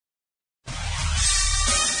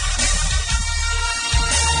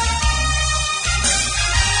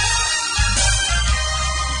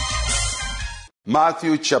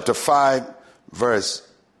Matthew chapter 5, verse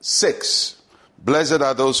 6. Blessed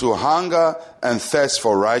are those who hunger and thirst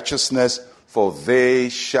for righteousness, for they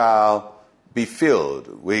shall be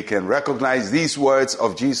filled. We can recognize these words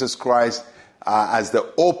of Jesus Christ as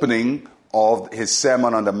the opening of his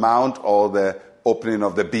Sermon on the Mount, or the opening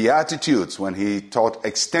of the Beatitudes, when he taught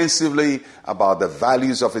extensively about the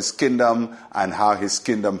values of his kingdom and how his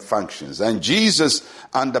kingdom functions. And Jesus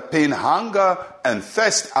underpinned hunger and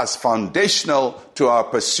thirst as foundational to our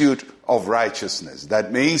pursuit of righteousness.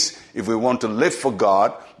 That means if we want to live for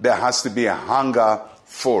God, there has to be a hunger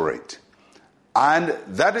for it. And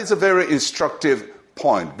that is a very instructive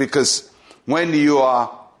point, because when you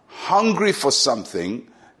are hungry for something,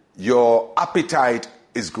 your appetite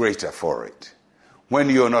is greater for it. When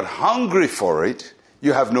you're not hungry for it,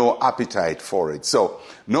 you have no appetite for it. So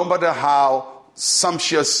no matter how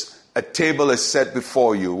sumptuous a table is set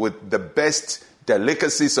before you with the best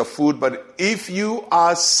delicacies of food, but if you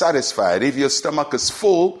are satisfied, if your stomach is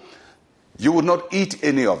full, you will not eat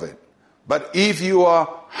any of it. But if you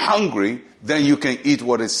are hungry, then you can eat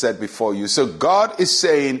what is set before you. So God is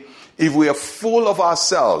saying, if we are full of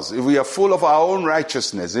ourselves, if we are full of our own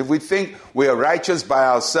righteousness, if we think we are righteous by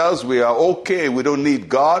ourselves, we are okay, we don't need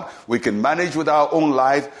God, we can manage with our own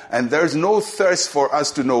life, and there's no thirst for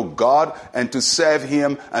us to know God and to serve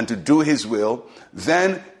him and to do his will,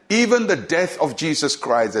 then even the death of Jesus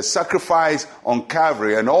Christ, the sacrifice on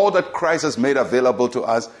Calvary, and all that Christ has made available to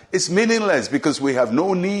us is meaningless, because we have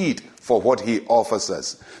no need for what he offers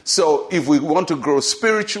us. So if we want to grow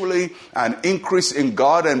spiritually and increase in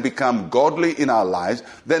God and become godly in our lives,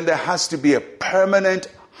 then there has to be a permanent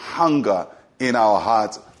hunger in our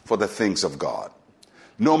hearts for the things of God.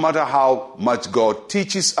 No matter how much God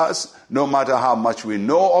teaches us, no matter how much we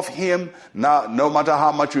know of him, no matter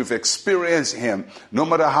how much we've experienced him, no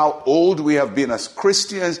matter how old we have been as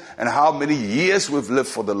Christians and how many years we've lived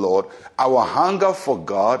for the Lord, our hunger for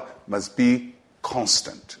God must be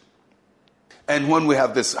constant. And when we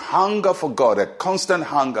have this hunger for God, a constant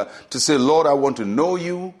hunger to say, Lord, I want to know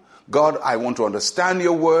you. God, I want to understand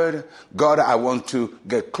your word. God, I want to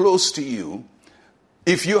get close to you.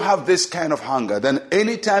 If you have this kind of hunger, then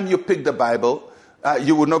anytime you pick the Bible,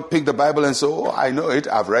 you would not pick the Bible and say, oh, I know it.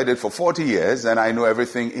 I've read it for 40 years and I know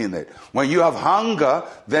everything in it. When you have hunger,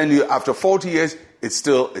 then after 40 years,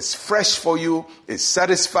 it's fresh for you, it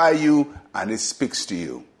satisfies you, and it speaks to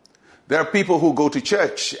you. There are people who go to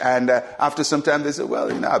church, and after some time they say,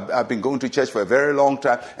 well, I've been going to church for a very long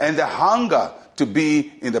time. And the hunger to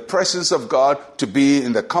be in the presence of God, to be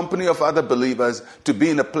in the company of other believers, to be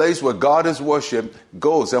in a place where God is worshipped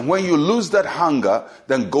goes. And when you lose that hunger,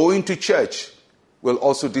 then going to church will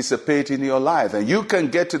also dissipate in your life. And you can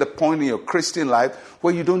get to the point in your Christian life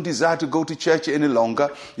where you don't desire to go to church any longer.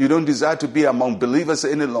 You don't desire to be among believers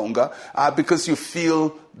any longer because you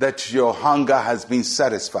feel that your hunger has been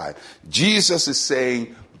satisfied. Jesus is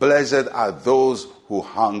saying, blessed are those who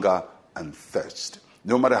hunger and thirst.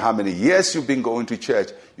 No matter how many years you've been going to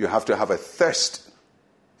church, you have to have a thirst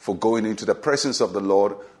for going into the presence of the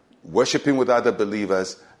Lord, worshiping with other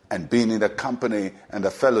believers, and being in the company and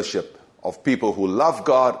the fellowship of people who love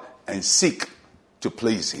God and seek to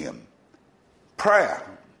please him. Prayer.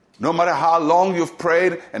 No matter how long you've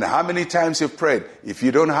prayed and how many times you've prayed, if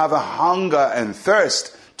you don't have a hunger and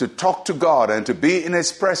thirst to talk to God and to be in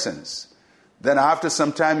his presence, then after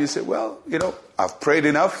some time you say, well, I've prayed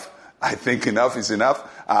enough. I think enough is enough.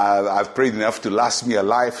 I've prayed enough to last me a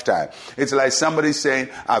lifetime. It's like somebody saying,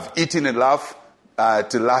 I've eaten enough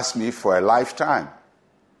to last me for a lifetime.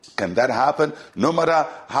 Can that happen? No matter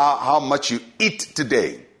how much you eat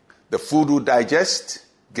today, the food will digest,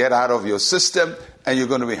 get out of your system, and you're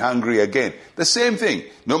going to be hungry again. The same thing.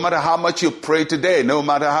 No matter how much you pray today, no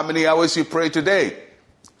matter how many hours you pray today,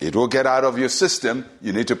 it will get out of your system.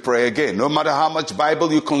 You need to pray again. No matter how much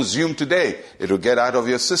Bible you consume today, it will get out of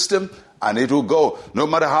your system and it will go. No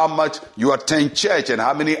matter how much you attend church and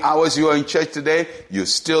how many hours you are in church today, you're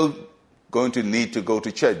still going to need to go to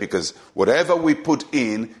church, because whatever we put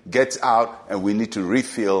in gets out, and we need to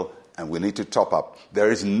refill and we need to top up.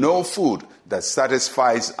 There is no food that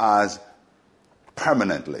satisfies us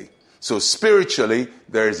permanently. So spiritually,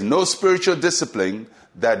 there is no spiritual discipline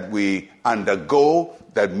that we undergo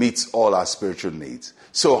that meets all our spiritual needs.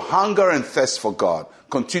 So hunger and thirst for God.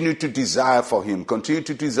 Continue to desire for him. Continue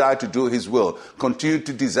to desire to do his will. Continue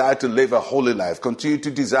to desire to live a holy life. Continue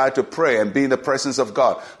to desire to pray and be in the presence of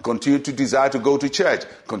God. Continue to desire to go to church.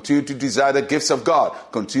 Continue to desire the gifts of God.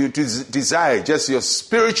 Continue to desire. Just your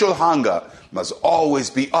spiritual hunger must always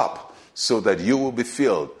be up, so that you will be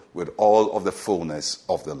filled with all of the fullness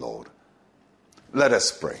of the Lord. Let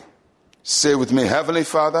us pray. Say with me, Heavenly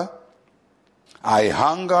Father, I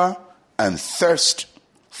hunger and thirst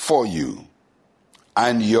for you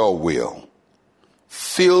and your will.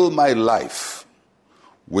 Fill my life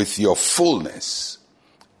with your fullness.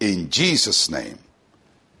 In Jesus' name,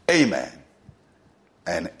 amen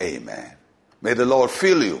and amen. May the Lord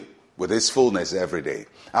fill you with his fullness every day.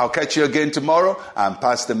 I'll catch you again tomorrow. I'm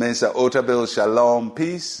Pastor Mensa Otabil. Shalom,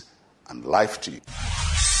 peace, and life to you.